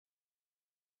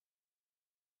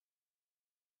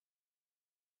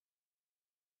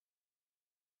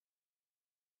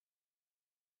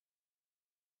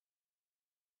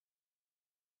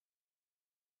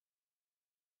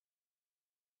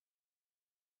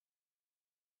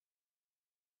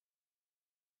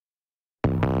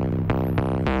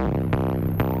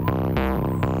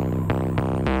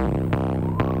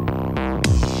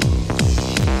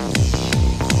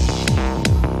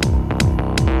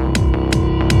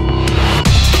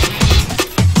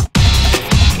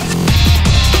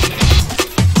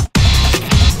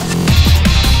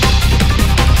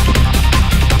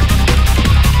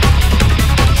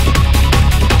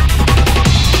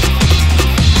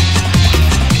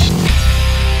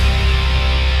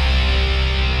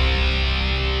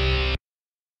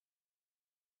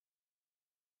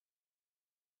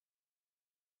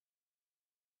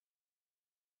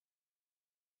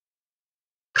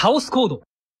カオスコード。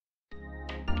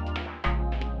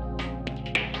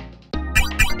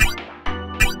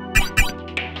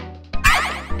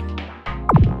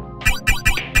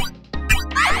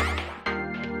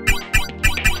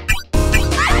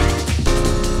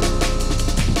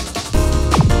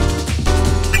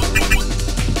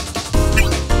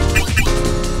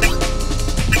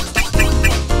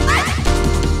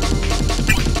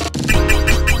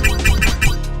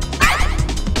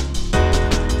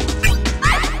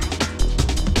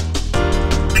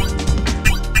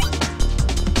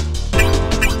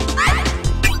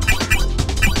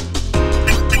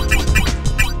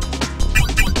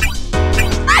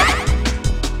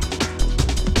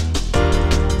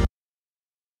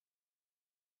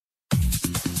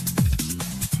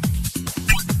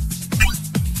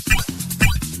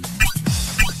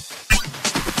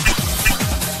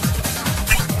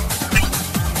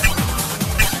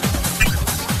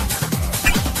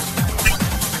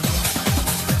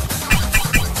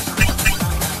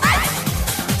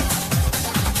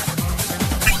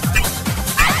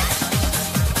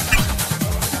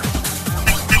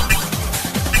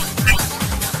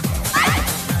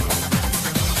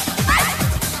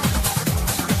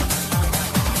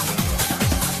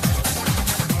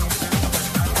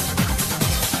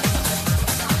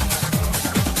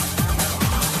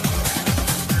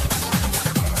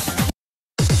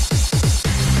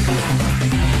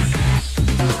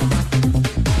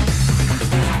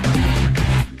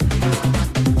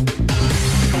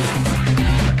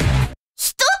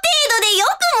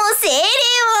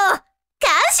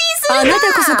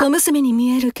小娘に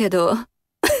見えるけど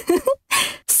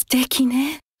素敵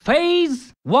ね。フェー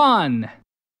ズ1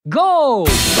 GO!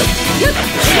 そ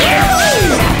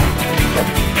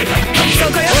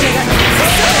こよ。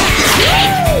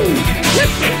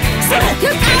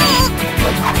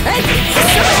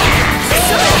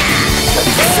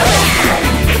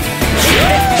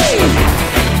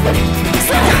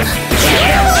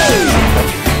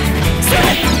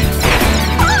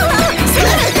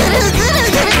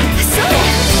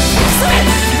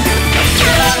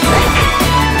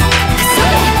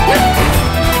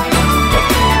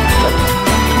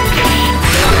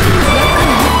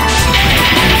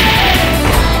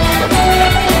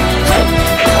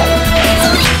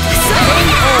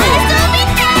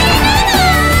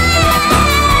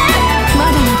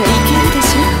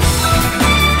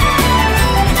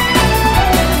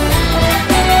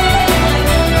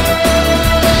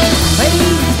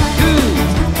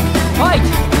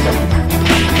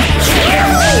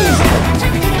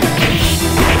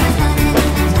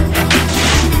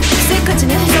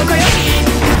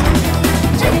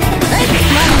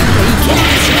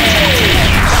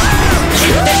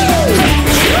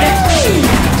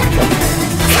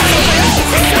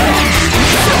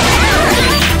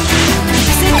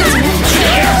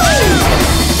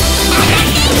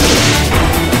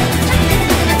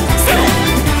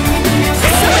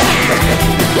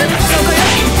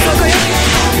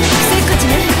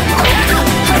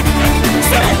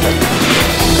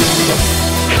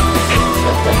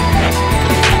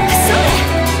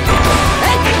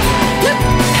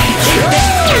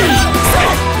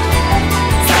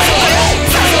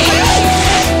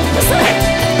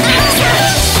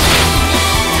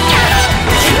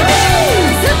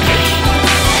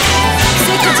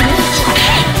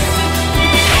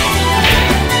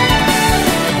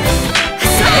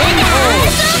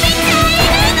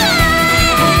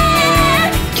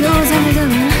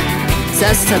さ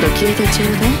っさと消えてちょう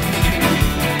だい。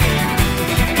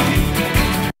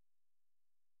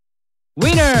ウ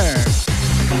ィナー。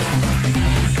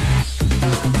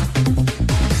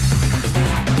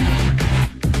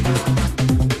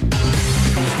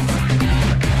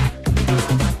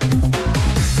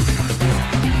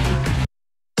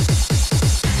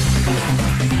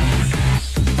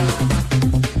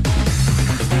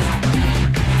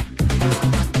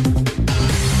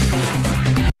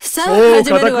そう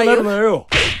硬くなるなよ。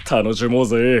楽しもう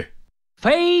ぜ。フ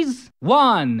ェーズ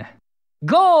1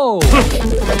 GO! せ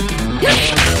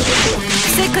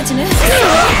っかちね。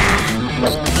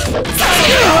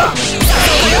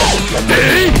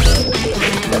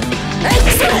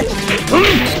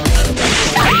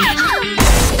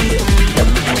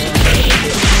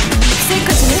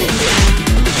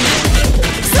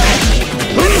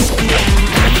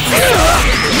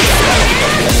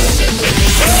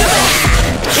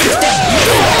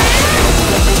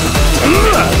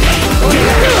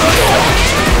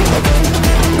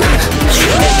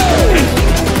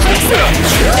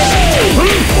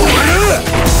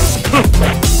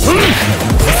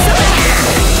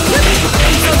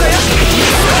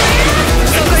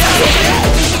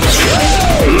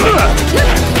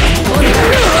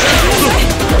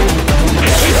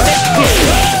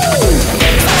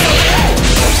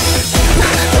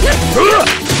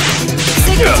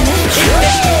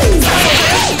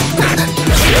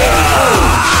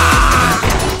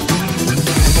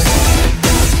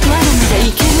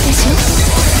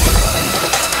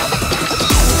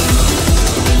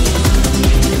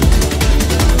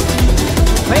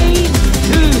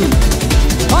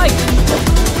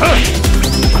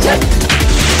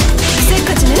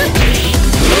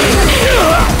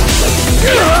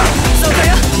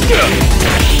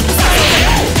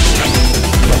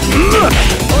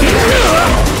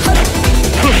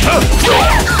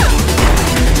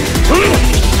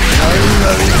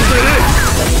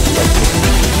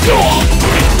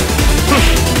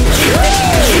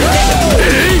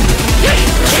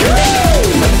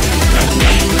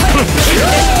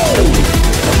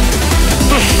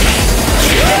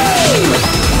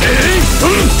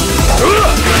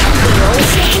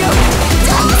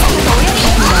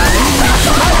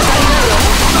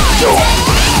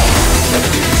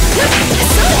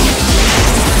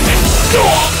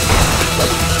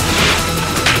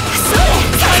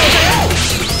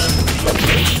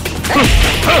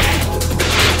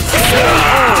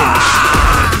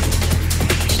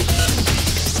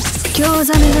興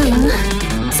ざめだわ。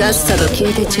さっさと消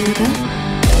えてちょうだい。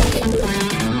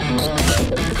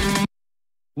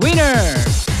Winner!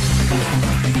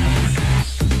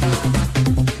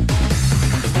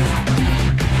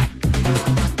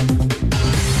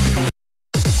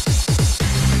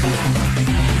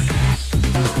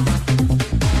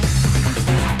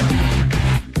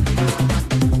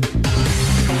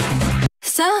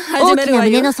 さあ始大めるわ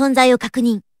よ。きな胸の存在を確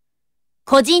認。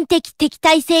個人的敵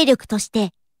対勢力とし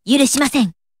て許しませ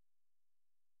ん。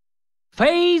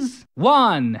Phase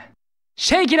 1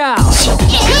 Shake it out!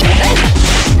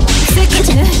 せっか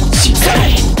ちね。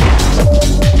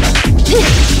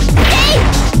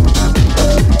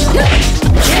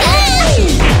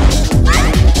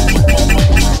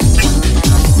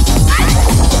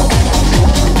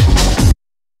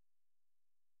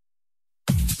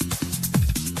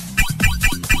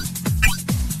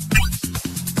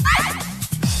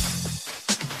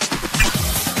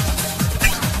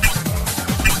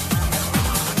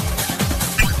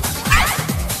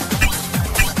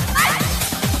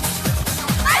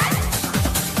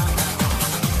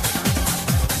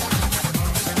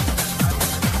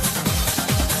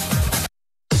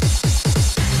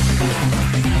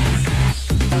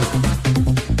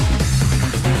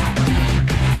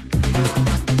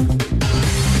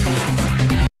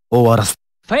終わらす。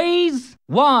 Phase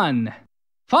 1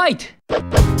 Fight!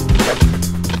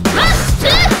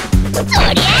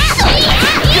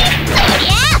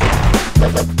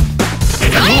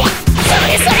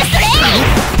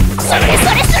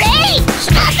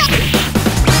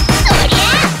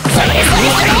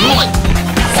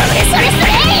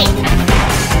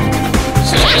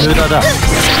 無駄だ。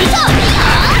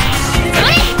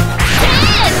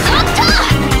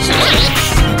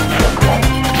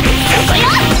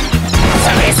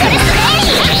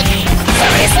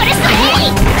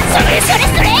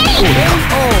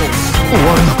終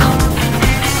わるのか。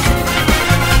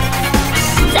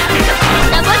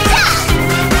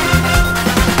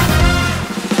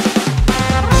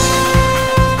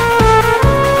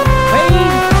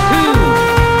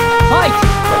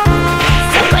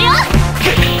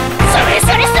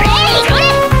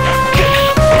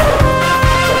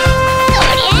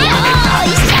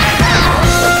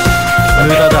無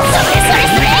駄だ。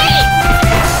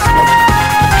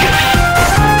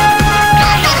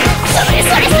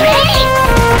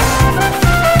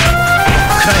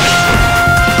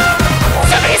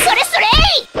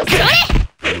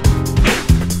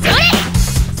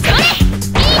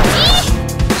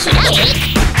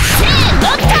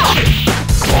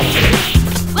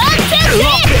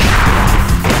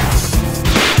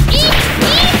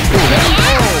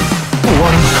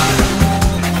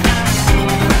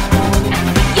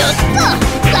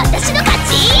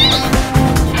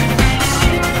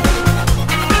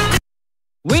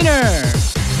Winner!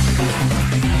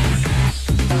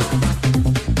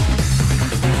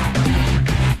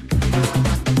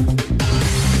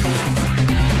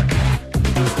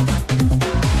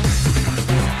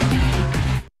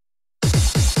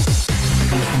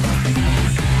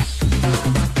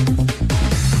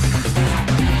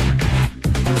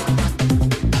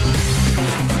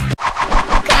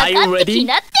 かかってき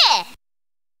なって。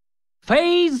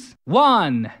 Phase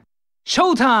 1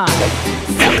 Showtime! そ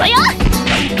こよ。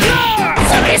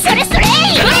それそれそれ。さ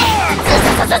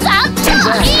ささささっと。そ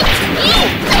り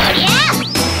ゃ。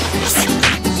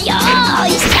よーい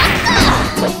しょっ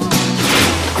と。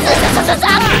さささささ。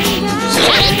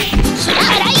ひら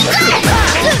らいく。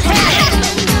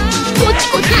こっち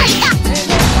こっちあいた。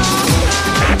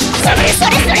それそ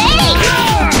れそれ。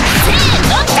せー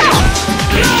のっと。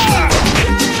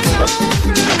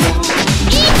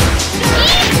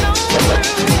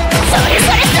それ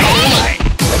それそれ。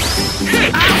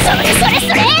それそれそ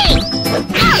れ。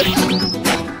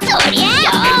とりゃよ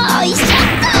ーいしょっ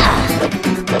と。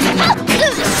はっ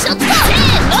しょっと。せ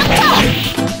ーのっと。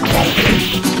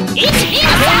1、2、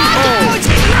3。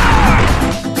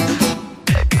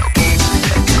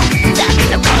ざっ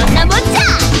とこんなもんじゃ。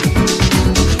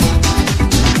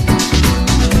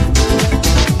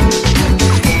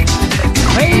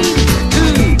Phase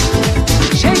 2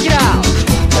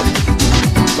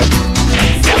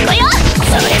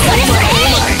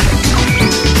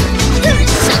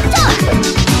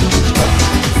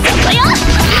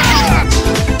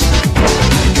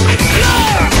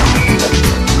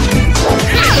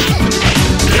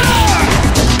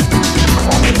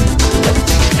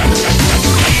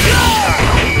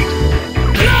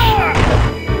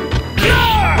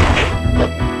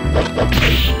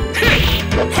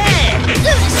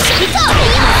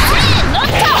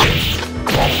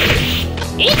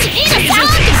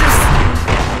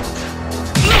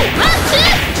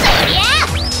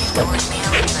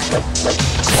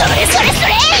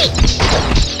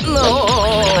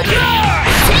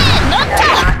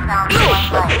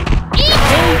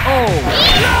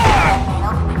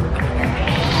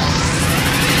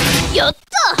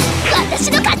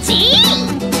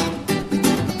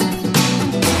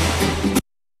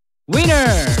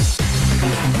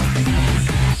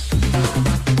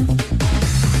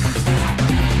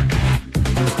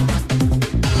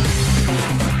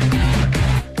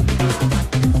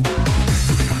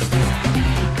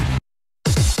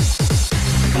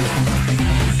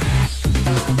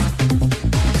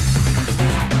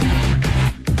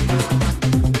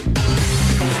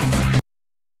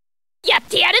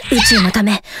宙のた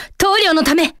め、棟梁の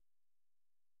ため。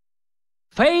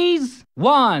Phase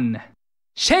 1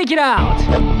 Shake it out!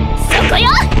 そこよ